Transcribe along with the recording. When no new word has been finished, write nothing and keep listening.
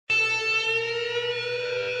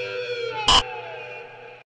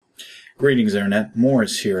Greetings, Internet.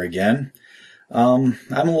 Morris here again. I'm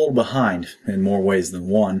a little behind in more ways than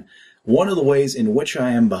one. One of the ways in which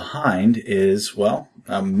I am behind is, well,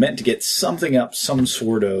 I'm meant to get something up, some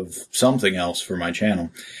sort of something else for my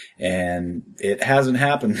channel. And it hasn't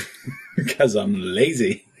happened because I'm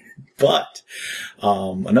lazy. But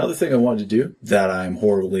another thing I wanted to do that I'm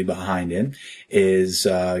horribly behind in is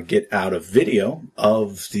get out a video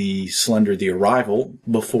of the Slender the Arrival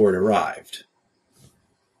before it arrived.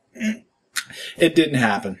 It didn't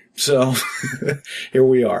happen, so here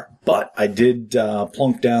we are. But I did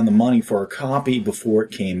plunk down the money for a copy before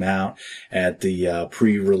it came out at the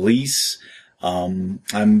pre-release.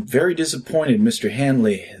 I'm very disappointed, Mr.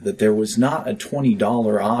 Hadley, that there was not a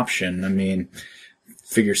 $20 option. I mean,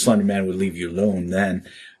 figure Slender-Man would leave you alone then.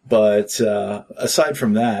 But aside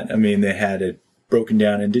from that, I mean, they had it broken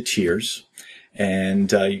down into tiers. And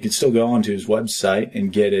you can still go onto his website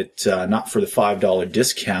and get it not for the $5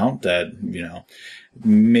 discount that, you know,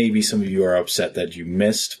 maybe some of you are upset that you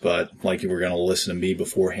missed, but like you were going to listen to me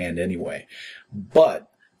beforehand anyway. But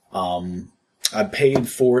I paid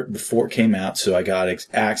for it before it came out, so I got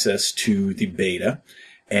access to the beta.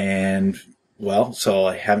 And, well, so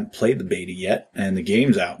I haven't played the beta yet, and the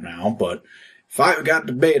game's out now, but if I got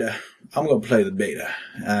the beta, I'm going to play the beta,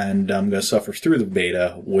 and I'm going to suffer through the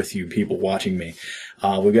beta with you people watching me.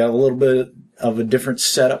 We've got a little bit of a different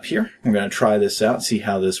setup here. We're going to try this out, see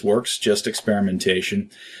how this works, just experimentation.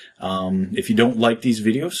 If you don't like these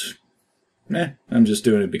videos, I'm just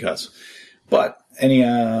doing it because. But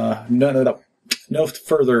no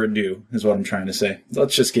further ado is what I'm trying to say.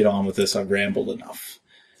 Let's just get on with this. I've rambled enough.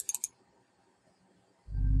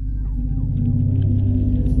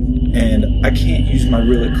 And I can't use my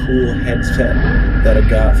really cool headset that I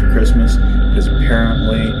got for Christmas because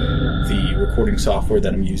apparently the recording software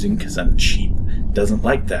that I'm using, because I'm cheap, doesn't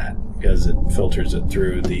like that because it filters it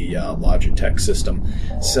through the Logitech system.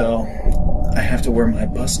 So I have to wear my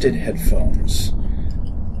busted headphones.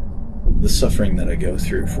 The suffering that I go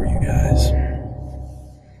through for you guys.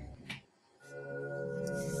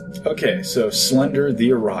 Okay, so Slender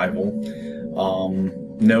the Arrival.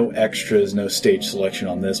 No extras, no stage selection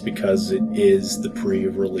on this because it is the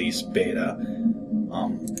pre-release beta.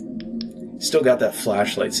 Still got that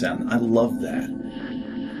flashlight sound. I love that.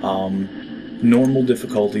 Normal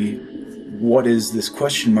difficulty. What is this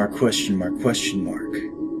question mark, question mark, question mark?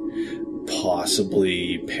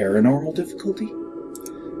 Possibly paranormal difficulty?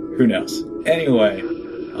 Who knows? Anyway,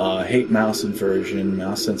 hate mouse inversion,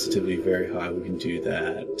 mouse sensitivity very high. We can do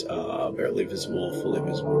that. Barely visible, fully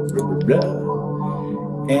visible. Blah, blah, blah.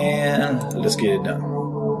 And let's get it done.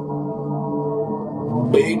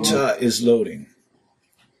 Beta is loading.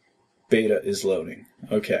 Beta is loading.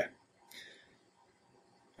 Okay.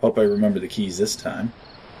 Hope I remember the keys this time.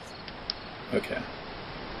 Okay.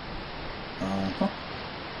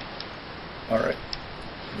 Alright.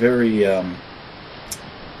 Very,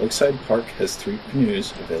 Lakeside Park has 3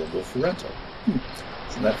 canoes available for rental.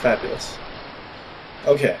 Isn't that fabulous?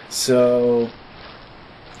 Okay, so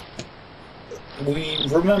we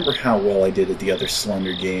remember how well I did at the other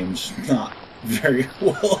Slender games. Not very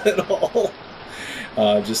well at all.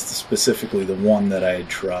 Just specifically the one that I had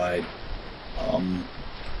tried. I'm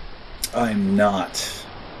not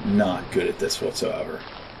good at this whatsoever.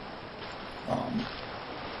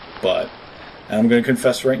 But I'm going to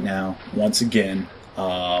confess right now, once again,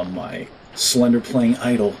 my Slender playing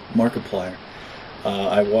idol, Markiplier.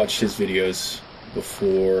 I watched his videos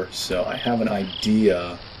before, so I have an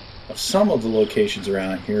idea of some of the locations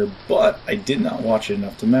around here, but I did not watch it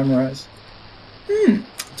enough to memorize.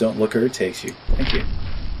 Don't look where it takes you. Thank you.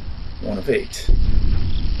 1 of 8.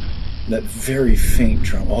 That very faint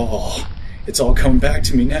drum. Oh, it's all coming back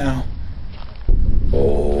to me now.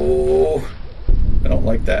 Oh, I don't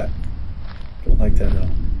like that. I don't like that at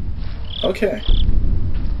all. Okay.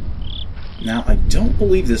 Now, I don't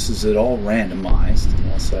believe this is at all randomized,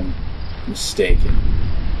 unless I'm mistaken.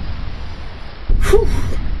 Whew.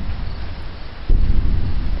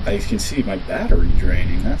 I can see my battery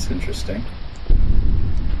draining. That's interesting.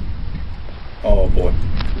 Oh, boy.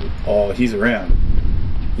 Oh, he's around.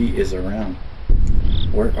 He is around.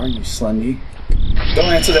 Where are you, Slendy?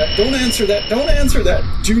 Don't answer that. Don't answer that. Don't answer that.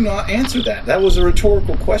 Do not answer that. That was a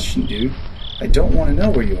rhetorical question, dude. I don't want to know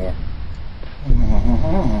where you are.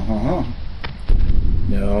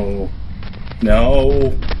 No.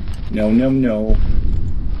 No. No, no, no.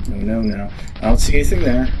 No, no, no. I don't see anything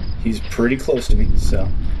there. He's pretty close to me, so...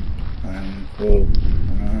 whoa.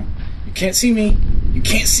 You can't see me. You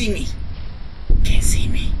can't see me. You can't see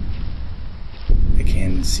me. I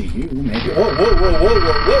can see you, maybe. Whoa, whoa, whoa, whoa,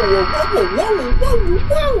 whoa, whoa, whoa, whoa, whoa, whoa,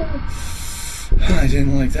 whoa, whoa. I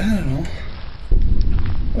didn't like that at all.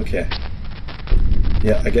 Okay.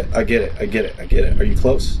 Yeah, I get it. Are you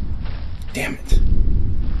close? Damn it.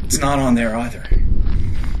 It's not on there either.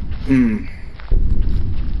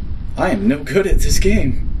 I am no good at this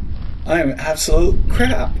game. I am absolute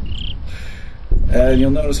crap.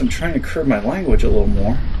 You'll notice I'm trying to curb my language a little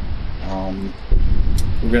more.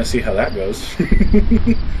 We're going to see how that goes.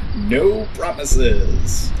 No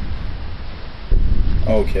promises.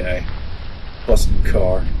 Okay. Busted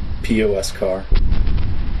car. POS car.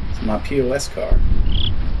 It's my POS car.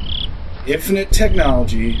 Infinite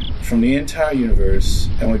technology from the entire universe,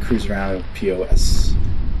 and we cruise around with POS.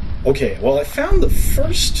 Okay, well, I found the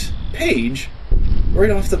first page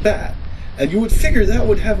right off the bat, and you would figure that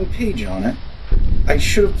would have a page on it. I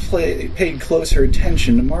should have paid closer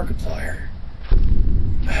attention to Markiplier.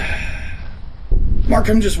 Mark,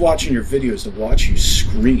 I'm just watching your videos to watch you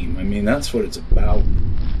scream. I mean, that's what it's about.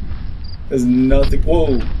 There's nothing...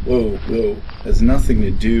 Whoa. Has nothing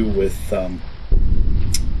to do with,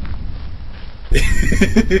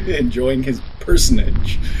 enjoying his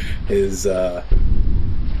personage. His, I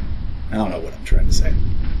don't know what I'm trying to say.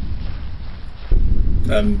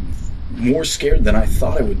 I'm more scared than I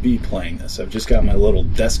thought I would be playing this. I've just got my little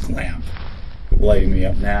desk lamp lighting me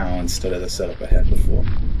up now instead of the setup I had before.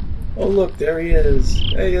 Oh, look, there he is.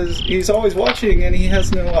 He's always watching and he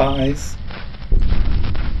has no eyes.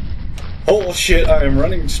 Oh, shit, I am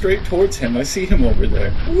running straight towards him. I see him over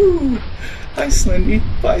there. Woo! Hi, Slendy.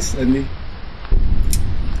 Bye, Slendy.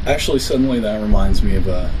 Actually, suddenly that reminds me of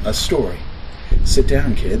a story. Sit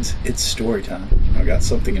down, kids. It's story time. I got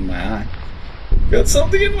something in my eye. Got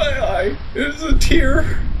something in my eye. It is a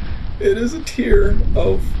tear. It is a tear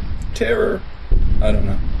of terror. I don't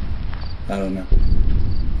know.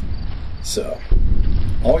 So,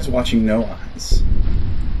 always watching no eyes.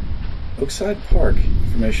 Oakside Park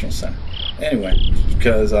Informational Center. Anyway,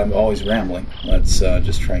 because I'm always rambling, let's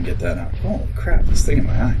just try and get that out. Holy crap, this thing in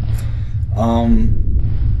my eye.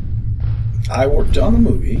 I worked on the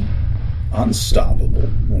movie Unstoppable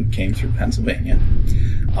when it came through Pennsylvania.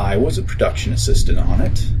 I was a production assistant on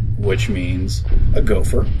it, which means a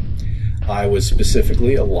gopher. I was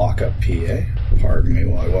specifically a lockup PA. Pardon me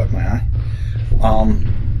while I wipe my eye.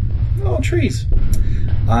 Oh, trees.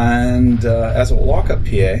 And as a lockup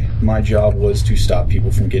PA, my job was to stop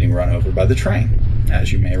people from getting run over by the train.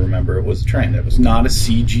 As you may remember, it was a train. It was not a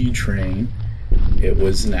CG train. It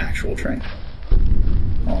was an actual train.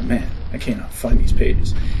 Oh, man. I cannot find these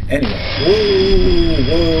pages. Anyway.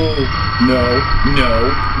 Whoa. No.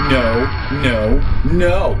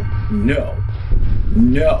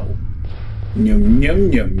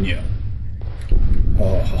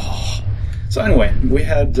 Oh. So anyway, we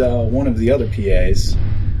had one of the other PAs.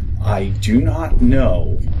 I do not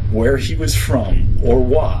know where he was from or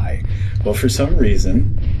why, but for some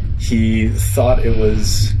reason, he thought it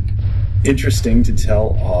was interesting to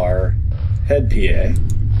tell our head PA,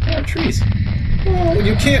 "Oh, trees. Oh,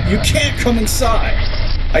 you can't come inside.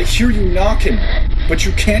 I hear you knocking, but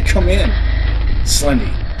you can't come in.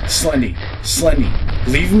 Slendy,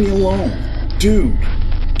 leave me alone. Dude,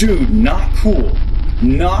 not cool.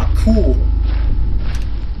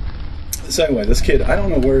 So anyway, this kid, I don't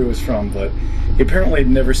know where he was from, but he apparently had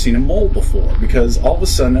never seen a mole before, because all of a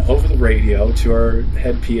sudden, over the radio to our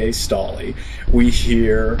head PA, Stolly, we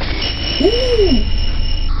hear, woo!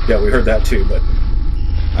 Yeah, we heard that too, but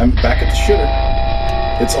I'm back at the shitter.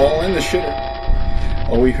 It's all in the shitter.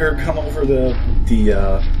 Oh, we heard come over the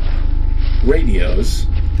radios,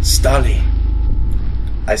 Stolly,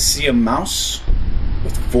 I see a mouse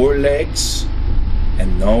with 4 legs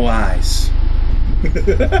and no eyes.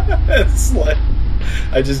 It's like,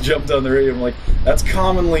 I just jumped on the radio. I'm like, that's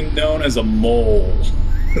commonly known as a mole.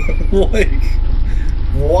 Like,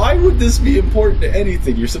 why would this be important to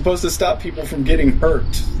anything? You're supposed to stop people from getting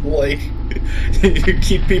hurt. Like, you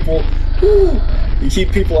keep people out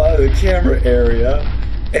of the camera area,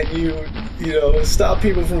 and you stop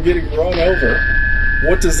people from getting run over.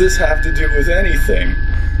 What does this have to do with anything?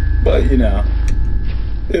 But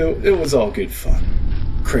it was all good fun.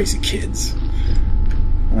 Crazy kids.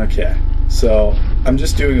 Okay, so I'm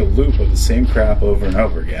just doing a loop of the same crap over and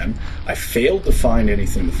over again. I failed to find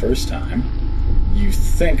anything the first time. You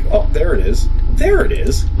think, oh, there it is. There it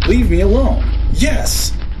is. Leave me alone.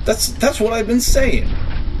 Yes, that's what I've been saying.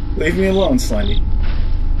 Leave me alone, Slendy.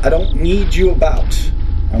 I don't need you about.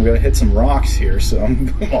 I'm going to hit some rocks here, so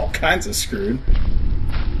I'm all kinds of screwed.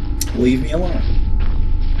 Leave me alone.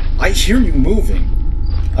 I hear you moving.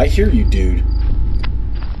 I hear you, dude.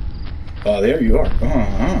 Oh, there you are.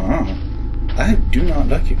 I do not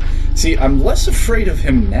like you. See, I'm less afraid of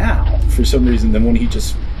him now, for some reason, than when he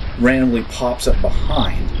just randomly pops up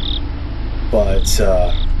behind. But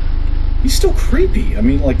he's still creepy. I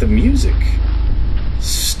mean, like the music.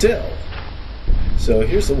 Still. So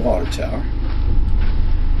here's the water tower.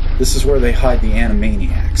 This is where they hide the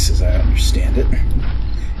Animaniacs, as I understand it.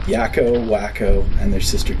 Yakko, Wacko, and their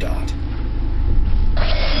sister Dot.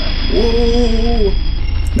 Whoa!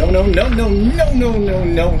 No, no, no, no, no, no, no,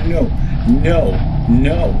 no, no. No,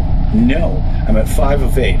 no, no. I'm at 5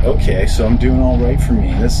 of 8. Okay, so I'm doing all right for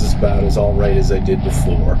me. This is about as all right as I did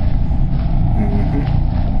before.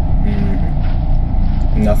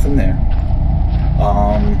 Nothing there.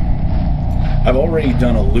 I've already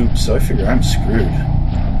done a loop, so I figure I'm screwed.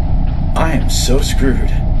 I am so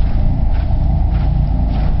screwed.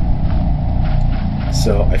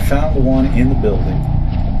 So I found the one in the building.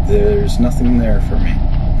 There's nothing there for me.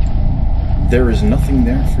 There is nothing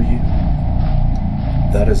there for you.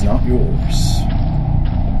 That is not yours.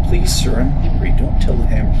 Please, sir, I'm hungry. Don't tell the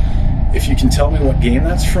hammer. If you can tell me what game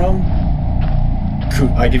that's from,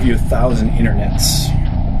 I give you 1,000 internets.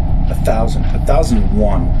 1,000.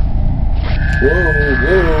 1,001. Whoa, whoa,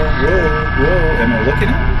 whoa, whoa. Am I looking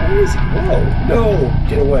at it? Where is it? Whoa, no.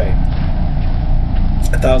 Get away.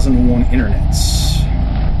 1,001 internets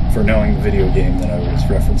for knowing the video game that I was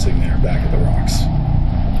referencing there back at the rocks.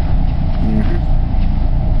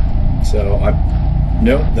 So,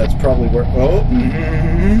 nope, that's probably where... Oh,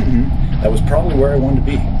 that was probably where I wanted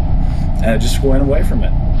to be. And I just went away from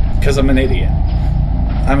it. Because I'm an idiot.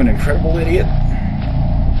 I'm an incredible idiot.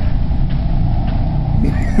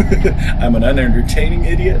 I'm an unentertaining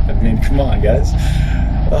idiot. I mean, come on, guys.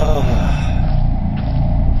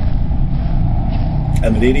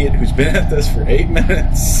 I'm an idiot who's been at this for 8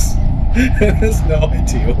 minutes and has no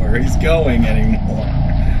idea where he's going anymore.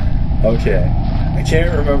 Okay. I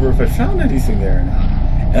can't remember if I found anything there or not.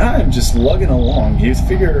 And I'm just lugging along. You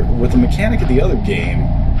figure with the mechanic of the other game,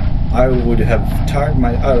 I would have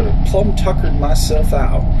plumb tuckered myself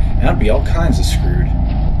out, and I'd be all kinds of screwed.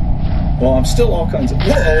 Well, I'm still all kinds of...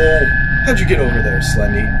 Whoa! How'd you get over there,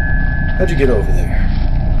 Slendy? How'd you get over there?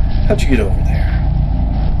 How'd you get over there?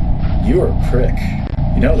 You're a prick.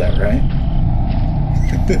 You know that, right?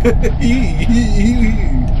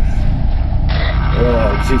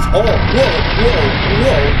 Oh, jeez. Oh, whoa, whoa,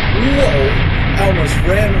 whoa, whoa. I almost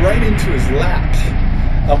ran right into his lap.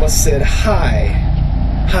 I almost said, hi.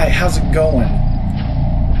 Hi, how's it going?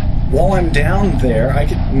 While I'm down there, I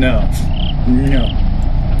could... No. No.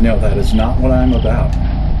 No, that is not what I'm about.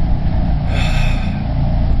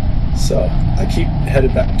 So, I keep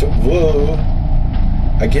headed back to... Whoa.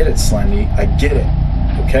 I get it, Slendy. I get it.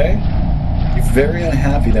 Okay? You're very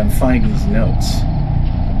unhappy that I'm finding these notes.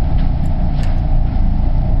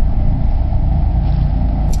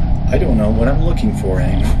 I don't know what I'm looking for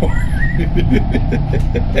anymore.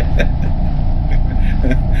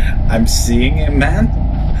 I'm seeing a man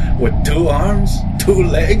with 2 arms, 2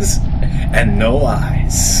 legs, and no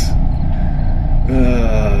eyes.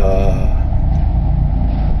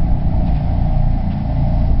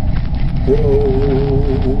 Whoa.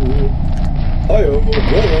 Hi-oh,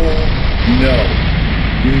 whoa. No.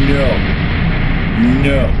 No.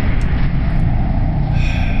 No.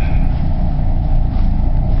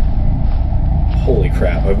 Holy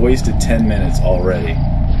crap, I've wasted 10 minutes already.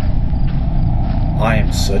 I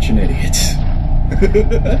am such an idiot.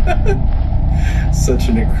 Such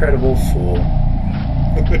an incredible fool.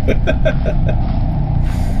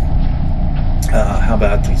 How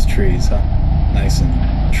about these trees, huh? Nice and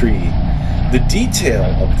treey. The detail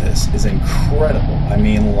of this is incredible. I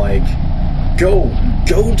mean, like, go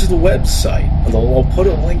to the website. I'll put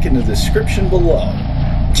a link in the description below.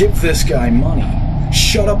 Give this guy money.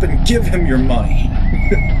 Shut up and give him your money.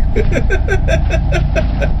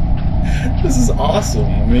 This is awesome.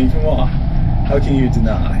 I mean, come on. How can you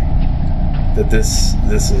deny that this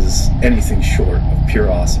is anything short of pure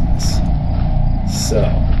awesomeness? So,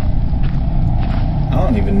 I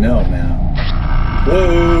don't even know now.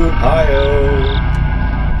 Whoa, hi-oh.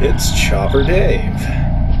 It's Chopper Dave.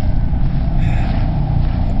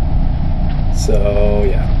 So,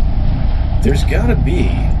 yeah. There's gotta be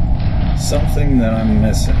something that I'm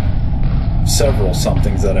missing. Several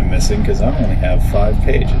somethings that I'm missing, because I only have 5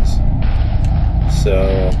 pages.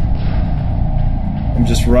 So, I'm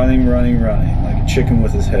just running, like a chicken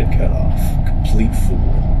with his head cut off. Complete fool.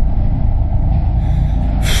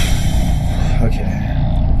 Okay.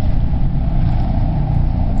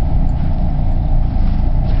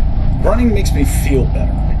 Running makes me feel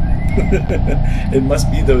better. It must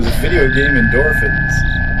be those video game endorphins.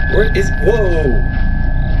 Where is... Whoa!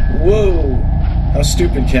 Whoa! How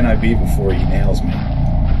stupid can I be before he nails me?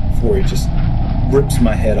 Before he just rips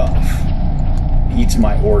my head off? eats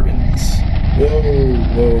my organs. Whoa,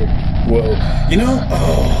 whoa, whoa. You know,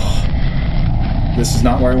 oh, this is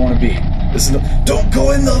not where I want to be. This is don't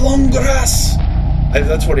go in the long grass.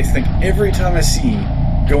 That's what I think every time I see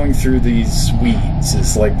going through these weeds.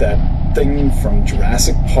 Is like that thing from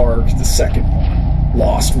Jurassic Park, the second one,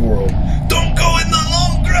 Lost World. Don't go in the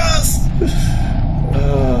long grass.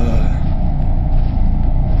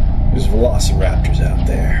 There's velociraptors out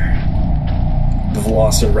there. The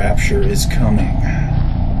velociraptor is coming.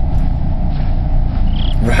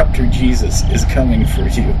 Raptor Jesus is coming for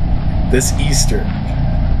you this Easter.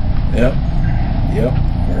 Yep.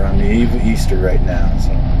 We're on the eve of Easter right now,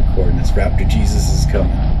 so I'm recording this. Raptor Jesus is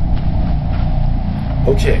coming.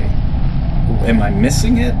 Okay. Am I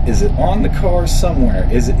missing it? Is it on the car somewhere?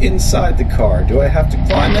 Is it inside the car? Do I have to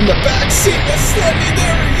climb in the back seat? Slendy,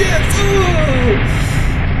 there he is! Ooh.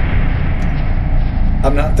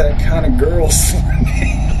 I'm not that kind of girl,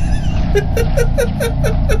 Slendy.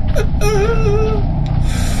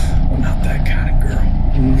 I'm not that kind of girl.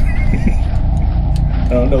 I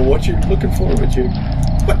don't know what you're looking for, but you...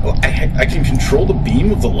 I can control the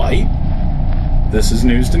beam of the light? This is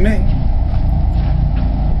news to me.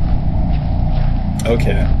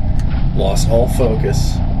 Okay. Lost all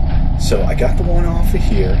focus. So I got the one off of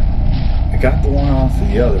here. I got the one off of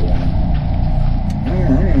the other one.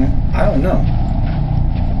 I don't know.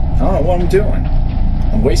 I don't know what I'm doing.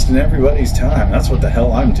 I'm wasting everybody's time. That's what the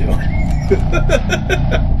hell I'm doing.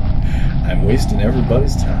 I'm wasting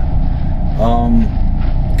everybody's time.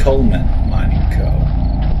 Coleman Mining Co.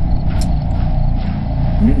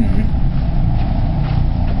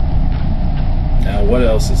 Now, what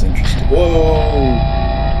else is interesting? Whoa!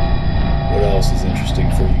 What else is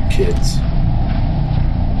interesting for you kids?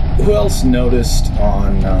 Who else noticed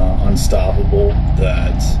on Unstoppable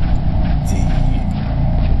that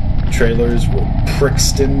the trailers were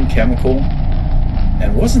Brixton Chemical?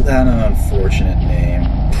 And wasn't that an unfortunate name?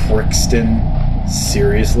 Brixton?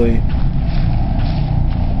 Seriously?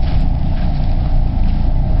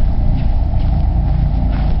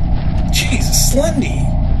 Jesus, Slendy!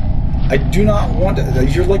 I do not want to...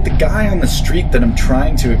 You're like the guy on the street that I'm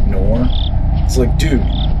trying to ignore. It's like, dude,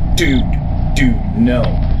 no.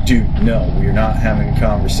 Dude, no, we're not having a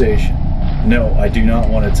conversation. No, I do not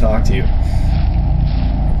want to talk to you.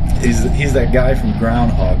 He's that guy from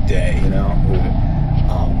Groundhog Day, you know?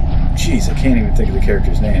 Jeez, I can't even think of the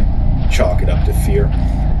character's name. Chalk it up to fear.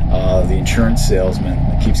 The insurance salesman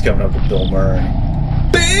that keeps coming up with Bill Murray.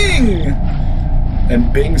 Bing!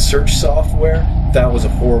 And Bing search software, that was a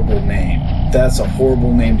horrible name. That's a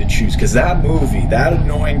horrible name to choose. Because that movie, that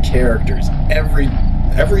annoying characters, every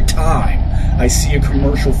time I see a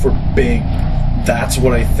commercial for Bing, that's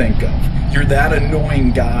what I think of. You're that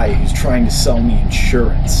annoying guy who's trying to sell me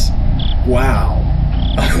insurance. Wow.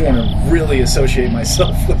 I want to really associate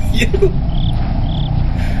myself with you.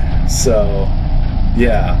 So,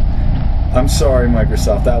 yeah. I'm sorry,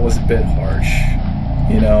 Microsoft. That was a bit harsh.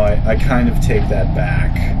 You know, I kind of take that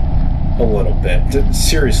back a little bit.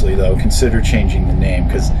 Seriously, though, consider changing the name,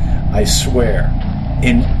 because I swear,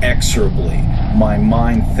 inexorably, my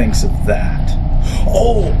mind thinks of that.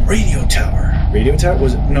 Oh, radio tower. Radio tower?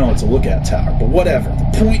 Was it? No, it's a lookout tower, but whatever.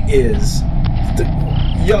 The point is,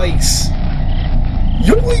 yikes.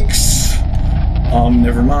 Yoinks!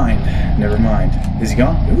 Never mind. Is he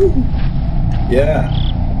gone? Ooh. Yeah.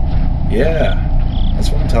 That's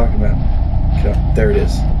what I'm talking about. Okay. There it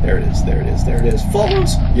is.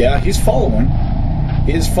 Follows. Yeah, he's following.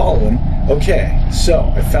 He is following. Okay,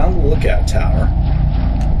 so I found the lookout tower.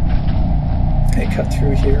 Can I cut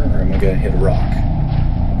through here, or am I going to hit a rock?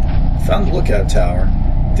 I found the lookout tower.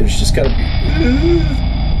 There's just got to be...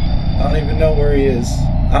 I don't even know where he is.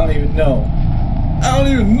 I don't even know.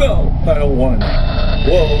 I don't want to know.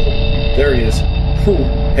 Whoa, there he is. Whew.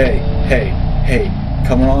 Hey.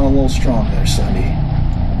 Coming on a little strong there, Slendy.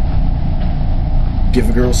 Give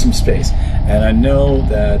a girl some space. And I know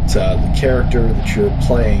that the character that you're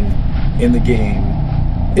playing in the game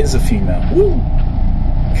is a female. Woo!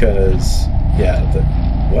 Because, yeah,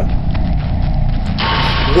 what?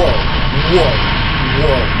 Whoa.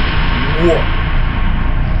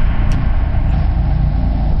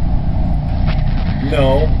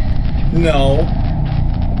 No.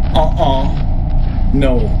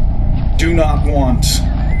 No. Do not want,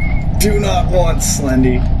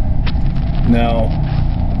 Slendy. No.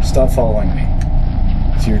 Stop following me.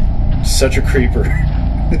 You're such a creeper.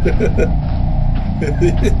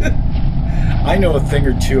 I know a thing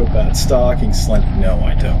or two about stalking, Slendy. No,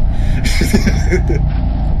 I don't.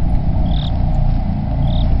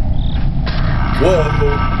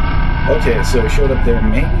 Whoa. Okay, so it showed up there.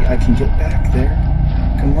 Maybe I can get back there.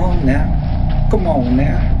 Come on now. Come on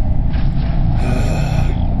now.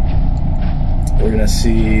 We're gonna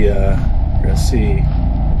see. We're gonna see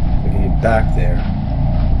if we can get back there.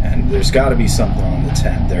 And there's got to be something on the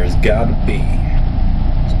tent. There's got to be.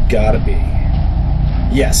 There's got to be.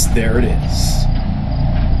 Yes, there it is.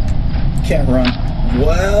 Can't run.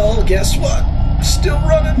 Well, guess what? Still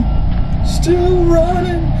running. Still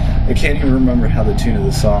running. I can't even remember how the tune of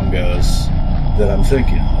the song goes that I'm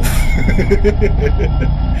thinking of.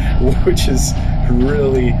 Which is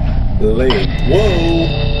really lame. Whoa!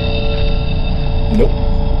 Nope.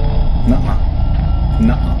 Nuh-uh.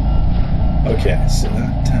 Nuh-uh. Okay, so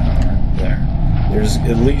that tower there. There's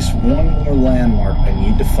at least one more landmark I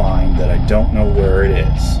need to find that I don't know where it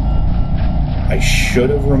is. I should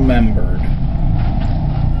have remembered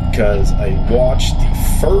because I watched the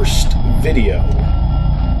first video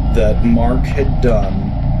that Mark had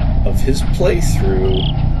done of his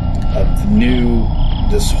playthrough of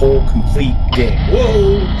this whole complete game.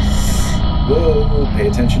 Whoa! Whoa! Pay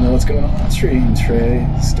attention to what's going on stream, Trey.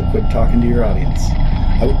 Still quit talking to your audience.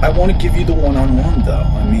 I want to give you the one-on-one, though.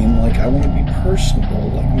 I mean, like, I want to be personable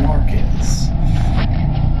like Mark is.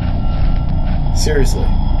 Seriously.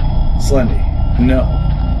 Slendy, no.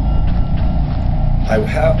 I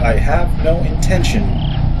have no intention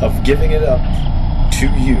of giving it up to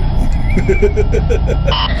you.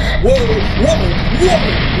 Whoa! Whoa! Whoa!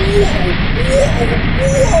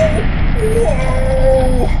 Whoa!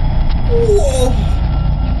 Whoa! Whoa!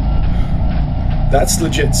 That's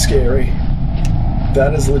legit scary.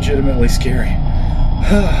 That is legitimately scary.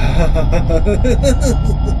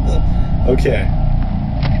 Okay.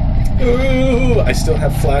 Ooh, I still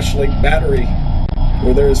have flashlight battery.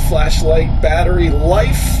 Where there is flashlight battery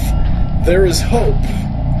life, there is hope.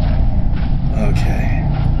 Okay.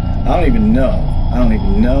 I don't even know. I don't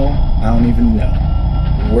even know. I don't even know.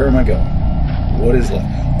 Where am I going? What is left?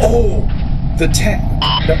 Oh! The tank.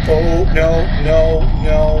 No, oh, no, no,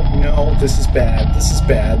 no, no. This is bad. This is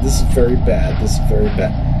bad. This is very bad. This is very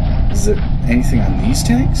bad. Is there anything on these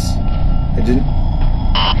tanks? I didn't...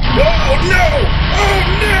 Oh, no! Oh,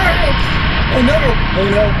 no! Oh, no!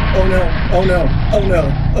 Oh, no! Oh, no! Oh, no!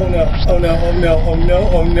 Oh, no! Oh, no! Oh, no! Oh, no!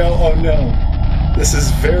 Oh, no! Oh, no! This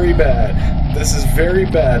is very bad. This is very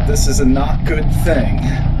bad. This is a not good thing.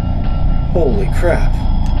 Holy crap.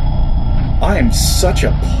 I am such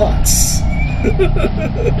a putz. This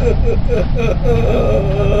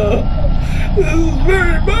is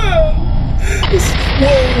very bad.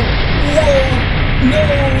 Whoa, whoa, no,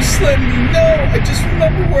 Slendy, no. I just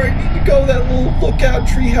remember where I need to go. That little lookout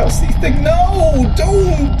treehousey thing. No,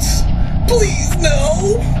 don't. Please,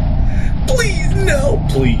 no. Please, no.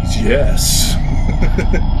 Please, yes.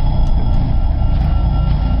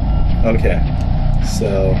 Okay.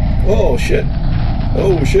 So, oh shit.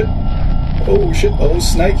 Oh shit. Oh shit. Oh,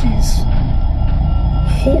 Snikes.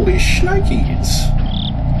 Holy shnikes.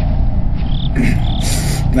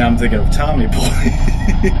 Now I'm thinking of Tommy Boy.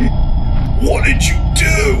 What did you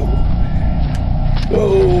do?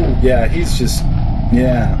 Whoa, yeah, he's just,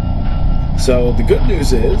 yeah. So the good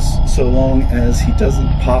news is, so long as he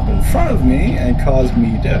doesn't pop in front of me and cause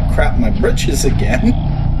me to crap my britches again,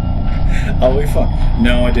 I'll be fine.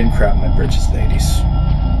 No, I didn't crap my britches, ladies.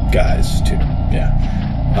 Guys, too, yeah.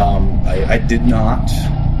 I did not,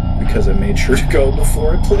 because I made sure to go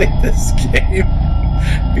before I played this game,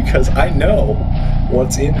 because I know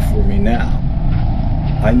what's in for me now.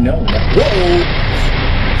 I know that. Whoa!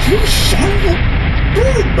 You son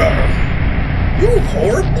of a bird! You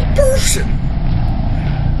horrible person!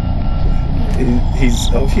 He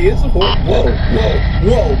is a horrible... Whoa, whoa,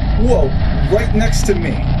 whoa, whoa! Right next to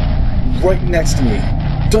me. Right next to me.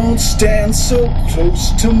 Don't stand so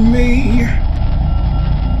close to me!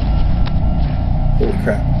 Holy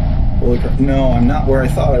crap. Holy crap. No, I'm not where I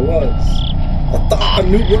thought I was. I thought I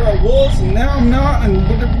knew where I was, and now I'm not.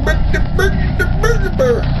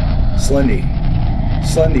 Slendy.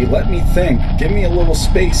 Slendy, let me think. Give me a little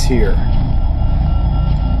space here.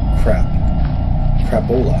 Crap.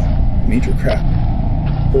 Crapola. Major crap.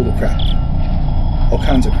 Holy crap. All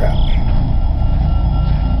kinds of crap.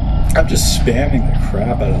 I'm just spamming the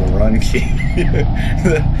crap out of the run key.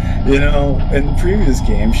 You know, in the previous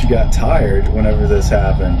game, she got tired whenever this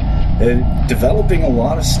happened. Developing a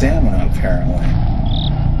lot of stamina, apparently.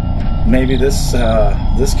 Maybe this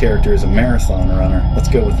character is a marathon runner. Let's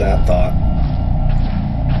go with that thought.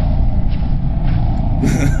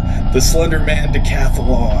 The Slender-Man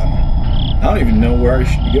decathlon. I don't even know where I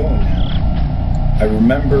should be going now. I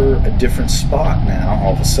remember a different spot now,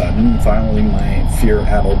 all of a sudden. Finally, my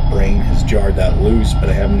fear-addled brain has jarred that loose, but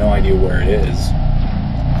I have no idea where it is.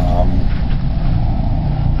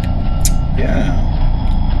 Yeah.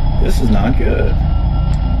 This is not good.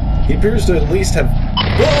 He appears to at least have...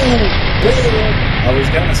 Whoa! Whoa! I was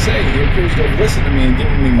gonna say, he appears to have listened to me and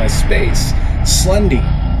given me my space. Slendy,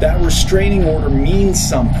 that restraining order means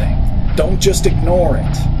something. Don't just ignore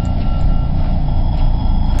it.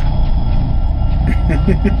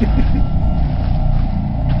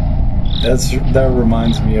 That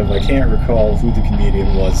reminds me of, I can't recall who the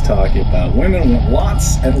comedian was talking about. Women want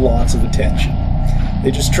lots and lots of attention. They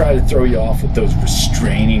just try to throw you off with those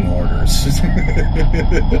restraining orders.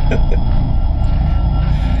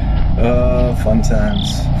 Fun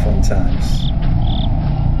times. Fun times.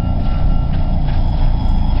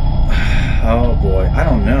 Oh boy, I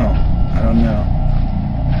don't know.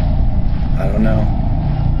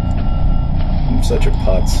 I'm such a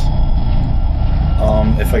putz.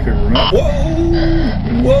 If I could remember...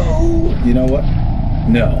 Whoa! Whoa! You know what?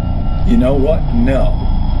 No. You know what? No.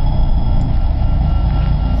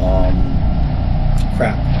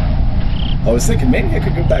 Crap. I was thinking maybe I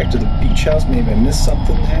could go back to the beach house. Maybe I missed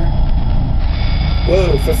something there.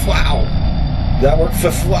 Whoa, fa-flow! That worked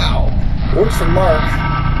fa-flow. Works for Mark.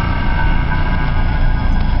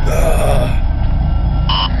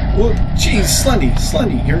 Well, geez, Slendy,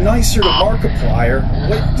 you're nicer to Markiplier.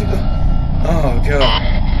 What? Oh, God.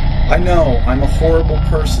 I know, I'm a horrible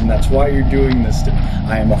person. That's why you're doing this to me.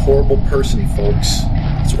 I am a horrible person, folks.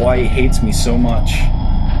 That's why he hates me so much.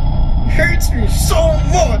 He hates me so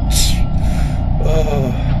much!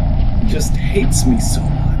 He just hates me so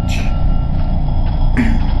much.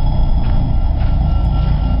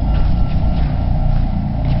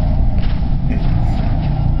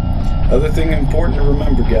 Other thing important to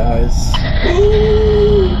remember, guys.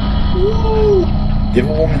 Woo! Woo! Give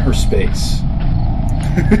a woman her space.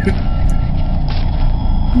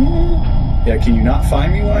 Yeah, can you not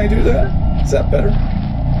find me when I do that? Is that better?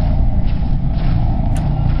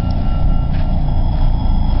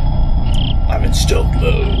 I'm in stealth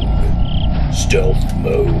mode. Stealth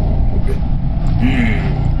mode.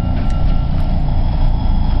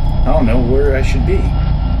 I don't know where I should be.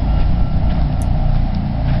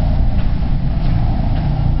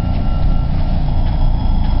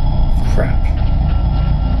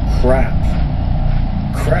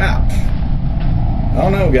 Crap. I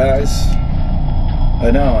don't know, guys.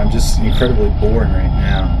 I know, I'm just incredibly bored right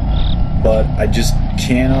now. But I just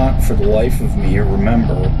cannot, for the life of me,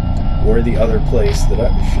 remember where the other place that I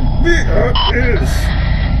should be at is.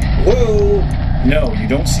 Whoa! No, you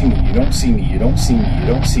don't see me. You don't see me. You don't see me. You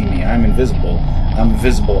don't see me. I'm invisible. I'm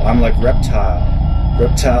invisible. I'm like Reptile.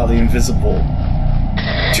 Reptile the Invisible.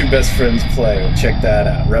 Two best friends play. Check that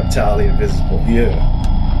out. Reptile the Invisible. Yeah.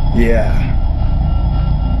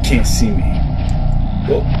 Can't see me.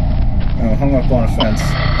 Whoa. Oh, hung up on a fence.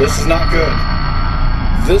 This is not good.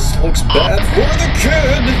 This looks bad for the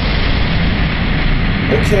kid.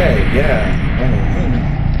 Okay, yeah. Oh.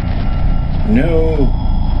 No.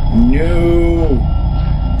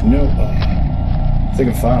 I think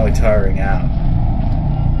I'm finally tiring out.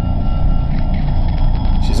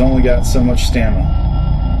 She's only got so much stamina.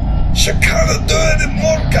 She can't do it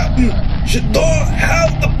anymore, Captain. She don't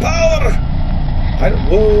have the power.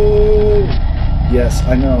 Whoa! Yes,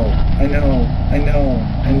 I know.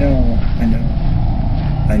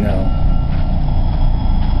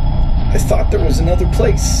 I thought there was another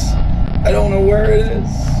place. I don't know where it is.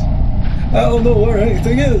 I don't know where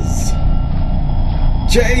anything is.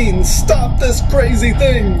 Jane, stop this crazy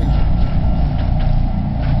thing!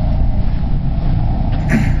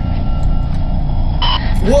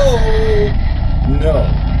 Whoa!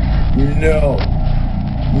 No.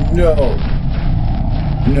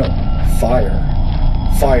 Fire.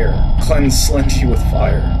 Cleanse Slendy with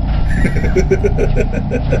fire.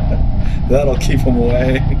 That'll keep him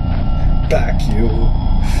away. Back you.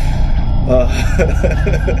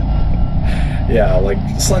 Yeah, like,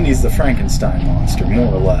 Slendy's the Frankenstein monster,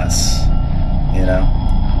 more or less. You know?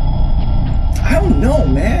 I don't know,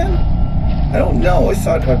 man. I don't know. I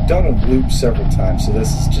thought I've done a loop several times, so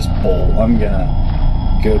this is just bull. I'm gonna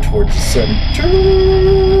go towards the center.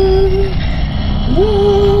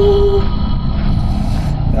 Woo!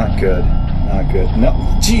 Not good. No,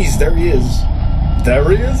 jeez, there he is. There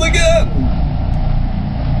he is again!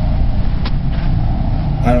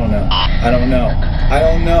 I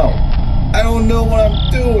don't know what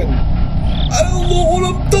I'm doing.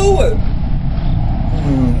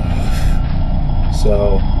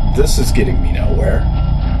 So, this is getting me nowhere.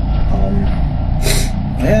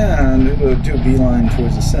 And we'll do a beeline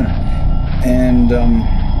towards the center. And,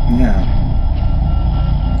 yeah.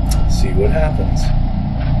 See what happens.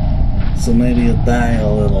 So maybe you'll die a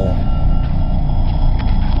little.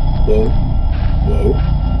 Whoa.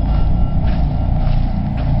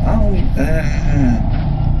 I don't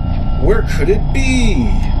Where could it be?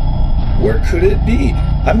 Where could it be?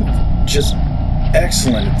 I'm just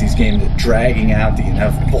excellent at these games at dragging out the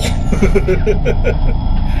inevitable.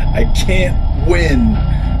 I can't win,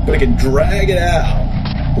 but I can drag it out,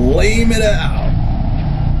 lame it out,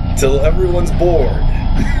 till everyone's bored.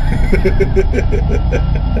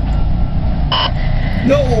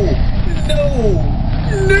 No! No!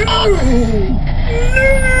 No! No!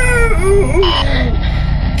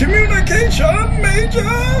 Communication major,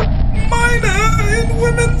 minor in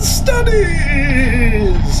women's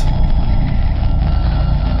studies.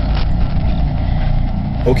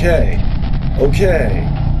 Okay. Okay.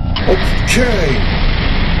 Okay.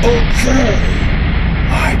 Okay.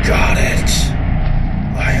 I got it.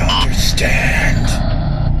 I understand.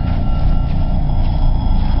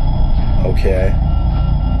 Okay.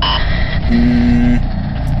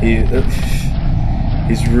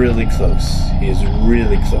 He's really close. He is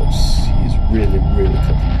really close. He's really, really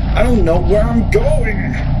close. I don't know where I'm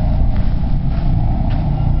going.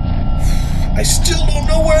 I still don't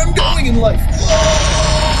know where I'm going in life.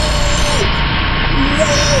 Whoa!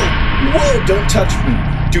 Whoa! Whoa! Don't touch me.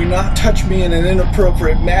 Do not touch me in an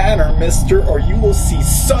inappropriate manner, mister, or you will see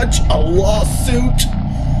such a lawsuit.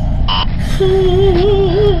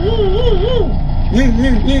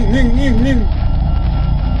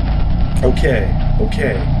 Okay,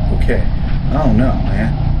 okay, okay. I don't know,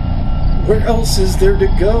 man. Where else is there to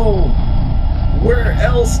go? Where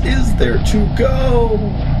else is there to go?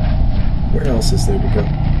 Where else is there to go?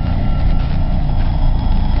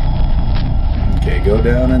 Okay, go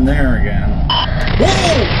down in there again.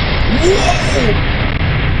 Whoa! Whoa!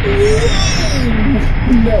 Whoa!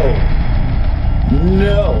 No.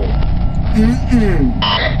 No. Mm-mm.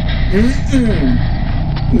 Mm-mm.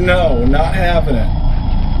 No, not having it.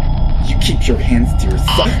 You keep your hands to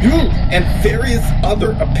yourself. And various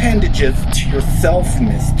other appendages to yourself,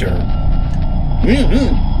 mister.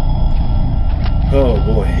 Mm-hmm. Oh,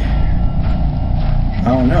 boy.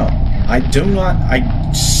 I don't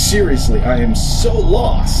know. Seriously, I am so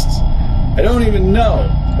lost. I don't even know.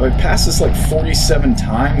 I passed this like 47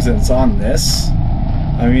 times and it's on this.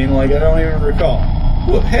 I mean, like, I don't even recall.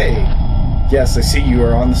 Look, hey. Yes, I see you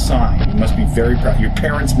are on the sign. You must be very proud. Your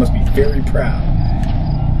parents must be very proud.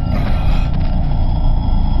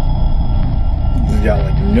 You got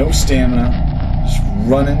like no stamina. Just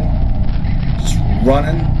running. Just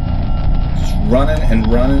running. Just running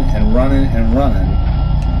and running and running and running.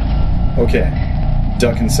 Okay.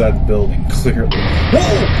 Duck inside the building, clearly. Whoa!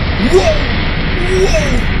 Whoa!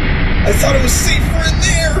 Whoa! I thought it was safer in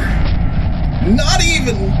there! Not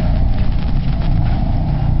even!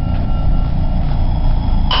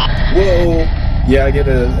 Whoa! Yeah, I get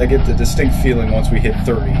the distinct feeling once we hit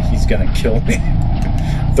 30, he's gonna kill me.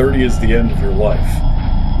 30 is the end of your life.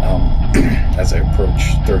 As I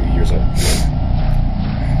approach 30 years old.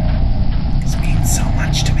 This means so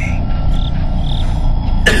much to me.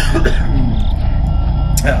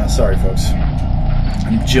 Sorry, folks.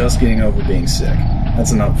 I'm just getting over being sick.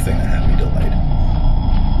 That's another thing that had me delayed.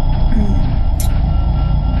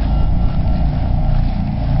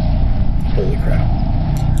 Holy crap.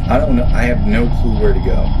 I don't know. I have no clue where to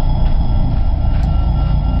go.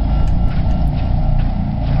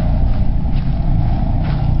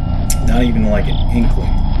 Not even like an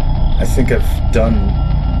inkling. I think I've done...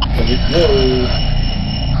 Whoa!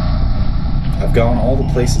 I've gone all the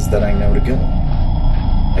places that I know to go.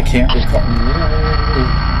 I can't recall...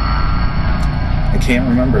 I can't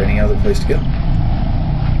remember any other place to go.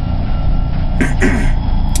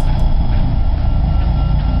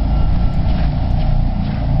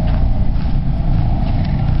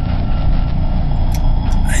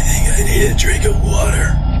 I think I need a drink of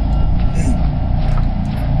water.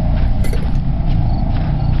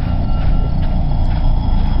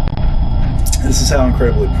 This is how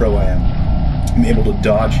incredibly pro I am. I'm able to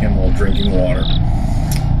dodge him while drinking water.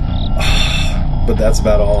 But that's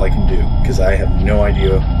about all I can do, because I have no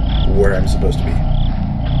idea where I'm supposed to be.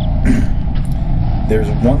 There's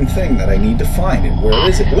one thing that I need to find, and where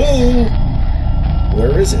is it? Whoa!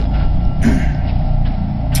 Where is it?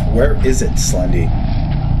 Where is it, Slendy?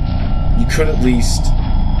 You could at least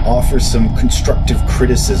offer some constructive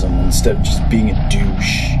criticism instead of just being a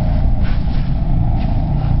douche.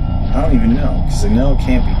 I don't even know, because I know it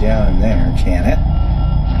can't be down in there, can it?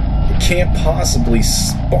 It can't possibly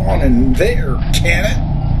spawn in there, can it?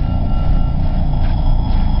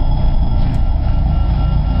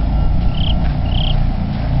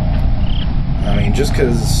 I mean, just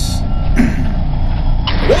because...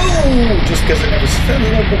 Whoa! Just because I never spent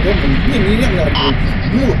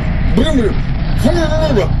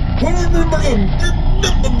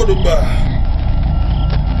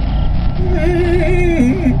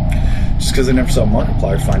Just because I never saw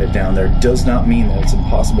Markiplier find it down there does not mean that it's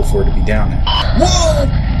impossible for it to be down there. Whoa!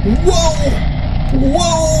 Whoa!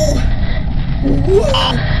 Whoa! Whoa!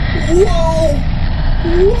 Whoa!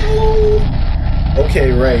 Whoa!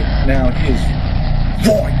 Okay, right. Now he is...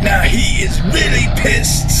 Right, now he is really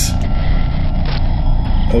pissed!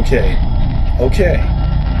 Okay. Okay.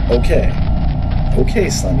 Okay. Okay,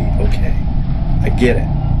 Slendy. Okay. I get it.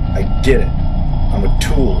 I get it. I'm a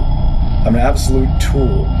tool. I'm an absolute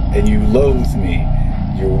tool. And you loathe me.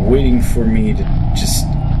 You're waiting for me to just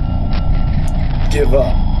give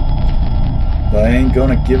up. But I ain't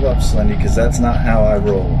gonna give up, Slendy, because that's not how I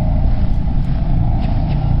roll.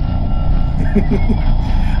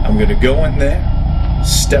 I'm gonna go in there,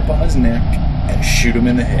 step on his neck, and shoot him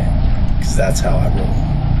in the head. Because that's how I roll.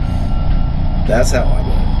 That's how I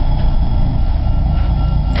roll.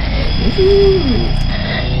 Ooh.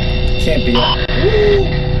 Can't be up.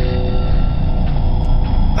 Ooh.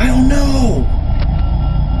 I don't know.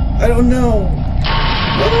 I don't know.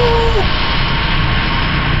 Ooh.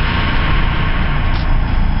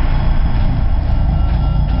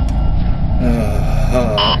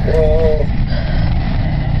 Oh.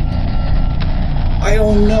 I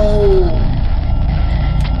don't know.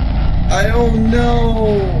 I don't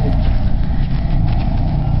know.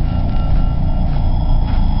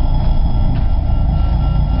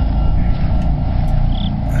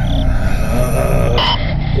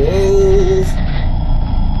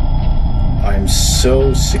 I'm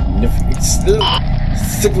so significant.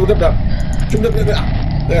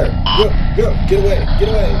 There. Go. Get away. Get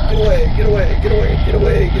away. Get away. Get away. Get away. Get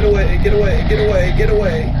away. Get away. Get away. Get away. Get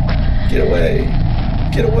away. Get away.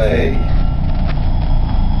 Get away.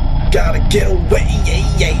 Gotta get away.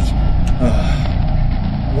 Yay.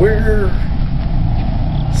 Where?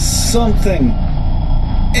 Something.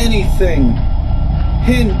 Anything.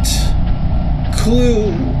 Hint.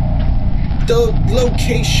 Clue.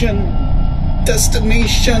 Location.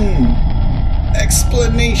 Destination.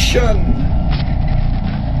 Explanation.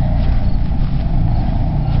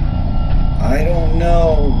 I don't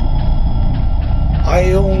know. I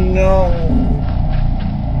don't know.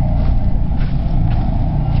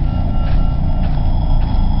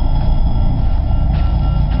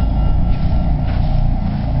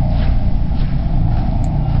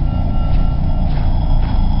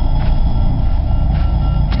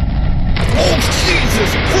 Oh,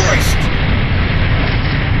 Jesus Christ!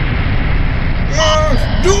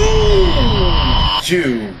 No!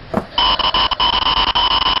 You.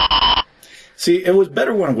 See, it was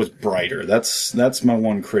better when it was brighter. That's my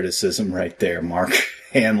one criticism right there, Mark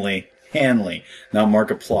Hadley, not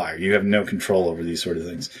Markiplier. You have no control over these sort of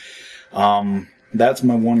things. That's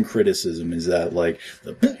my one criticism, is that, like,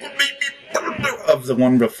 the of the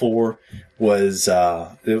one before was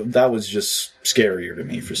that was just scarier to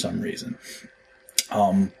me for some reason.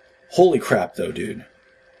 Holy crap, though, dude!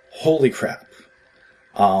 Holy crap!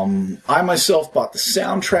 I myself bought the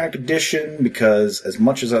soundtrack edition because, as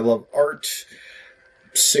much as I love art,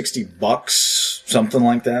 $60, something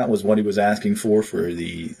like that, was what he was asking for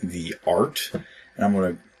the art. And I'm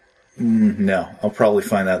gonna, no, I'll probably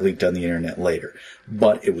find that leaked on the internet later.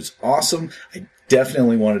 But it was awesome. I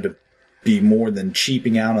definitely wanted to be more than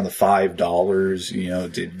cheaping out on the $5, you know,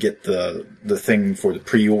 to get the thing for the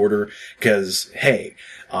pre-order. Because, hey,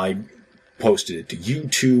 I posted it to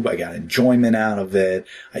YouTube. I got enjoyment out of it.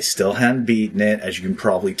 I still hadn't beaten it, as you can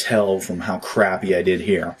probably tell from how crappy I did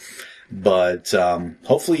here. But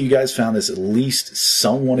hopefully you guys found this at least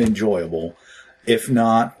somewhat enjoyable. If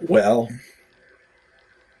not, well,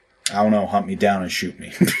 I don't know, hunt me down and shoot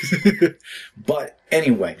me. But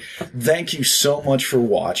anyway, thank you so much for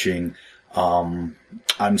watching. I'm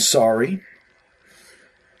sorry,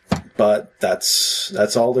 but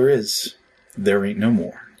that's all there is. There ain't no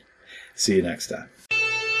more. See you next time.